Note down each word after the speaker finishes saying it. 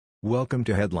Welcome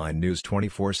to Headline News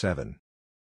 24/7.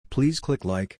 Please click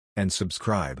like and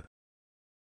subscribe.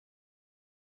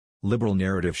 Liberal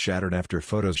narrative shattered after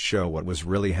photos show what was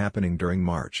really happening during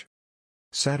March.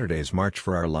 Saturday's March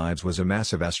for Our Lives was a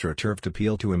massive astroturfed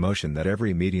appeal to emotion that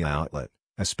every media outlet,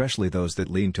 especially those that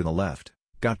lean to the left,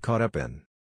 got caught up in.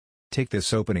 Take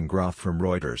this opening graph from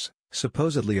Reuters,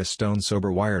 supposedly a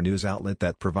stone-sober wire news outlet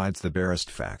that provides the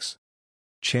barest facts.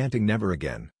 Chanting "Never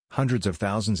Again," hundreds of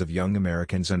thousands of young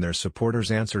Americans and their supporters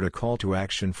answered a call to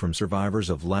action from survivors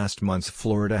of last month's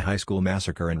Florida high school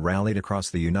massacre and rallied across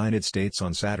the United States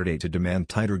on Saturday to demand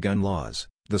tighter gun laws,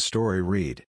 the story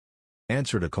read.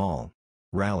 Answered a call.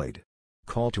 Rallied.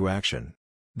 Call to action.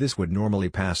 This would normally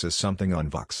pass as something on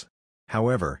Vox.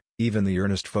 However, even the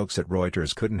earnest folks at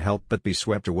Reuters couldn't help but be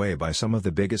swept away by some of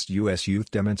the biggest U.S. youth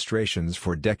demonstrations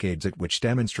for decades, at which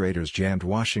demonstrators jammed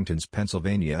Washington's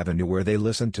Pennsylvania Avenue, where they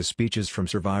listened to speeches from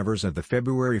survivors of the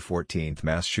February 14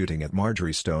 mass shooting at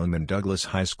Marjory Stoneman Douglas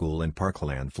High School in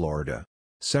Parkland, Florida.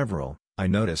 Several, I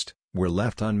noticed, were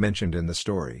left unmentioned in the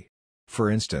story. For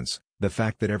instance, the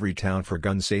fact that Every Town for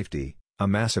Gun Safety, a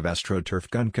massive astroturf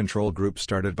gun control group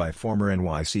started by former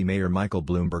NYC Mayor Michael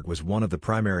Bloomberg, was one of the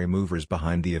primary movers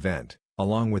behind the event,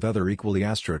 along with other equally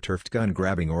astroturfed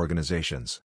gun-grabbing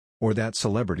organizations. Or that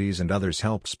celebrities and others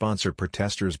helped sponsor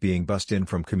protesters being bussed in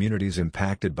from communities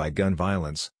impacted by gun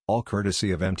violence, all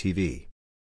courtesy of MTV.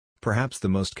 Perhaps the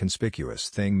most conspicuous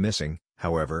thing missing,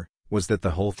 however, was that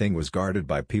the whole thing was guarded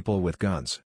by people with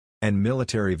guns. And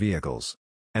military vehicles.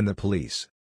 And the police.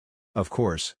 Of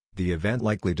course, the event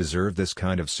likely deserved this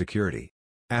kind of security.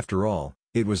 After all,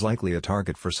 it was likely a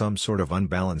target for some sort of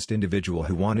unbalanced individual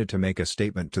who wanted to make a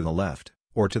statement to the left,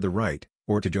 or to the right,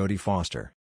 or to Jodie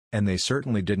Foster. And they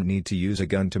certainly didn't need to use a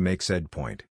gun to make said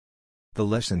point. The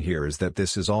lesson here is that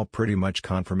this is all pretty much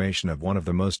confirmation of one of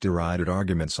the most derided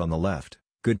arguments on the left: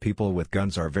 good people with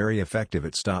guns are very effective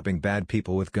at stopping bad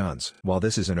people with guns. While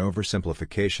this is an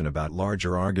oversimplification about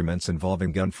larger arguments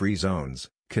involving gun-free zones,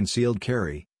 concealed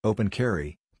carry, open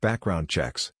carry, background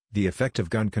checks, the effect of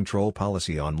gun control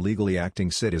policy on legally acting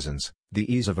citizens,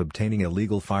 the ease of obtaining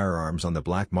illegal firearms on the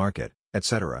black market,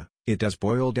 etc., it does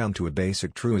boil down to a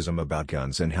basic truism about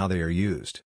guns and how they are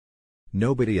used.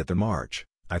 Nobody at the march,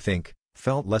 I think,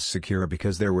 felt less secure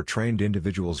because there were trained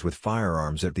individuals with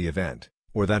firearms at the event,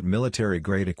 or that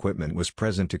military-grade equipment was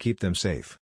present to keep them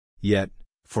safe. Yet,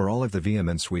 for all of the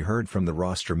vehemence we heard from the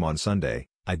rostrum on Sunday,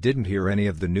 I didn't hear any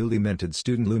of the newly minted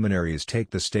student luminaries take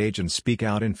the stage and speak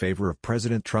out in favor of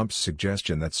President Trump's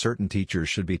suggestion that certain teachers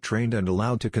should be trained and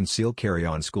allowed to conceal carry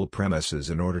on school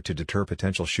premises in order to deter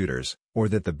potential shooters, or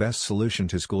that the best solution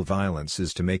to school violence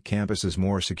is to make campuses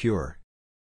more secure.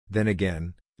 Then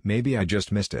again, maybe I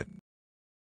just missed it.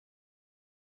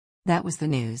 That was the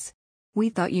news.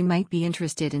 We thought you might be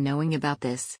interested in knowing about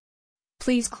this.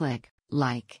 Please click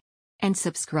like and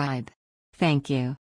subscribe. Thank you.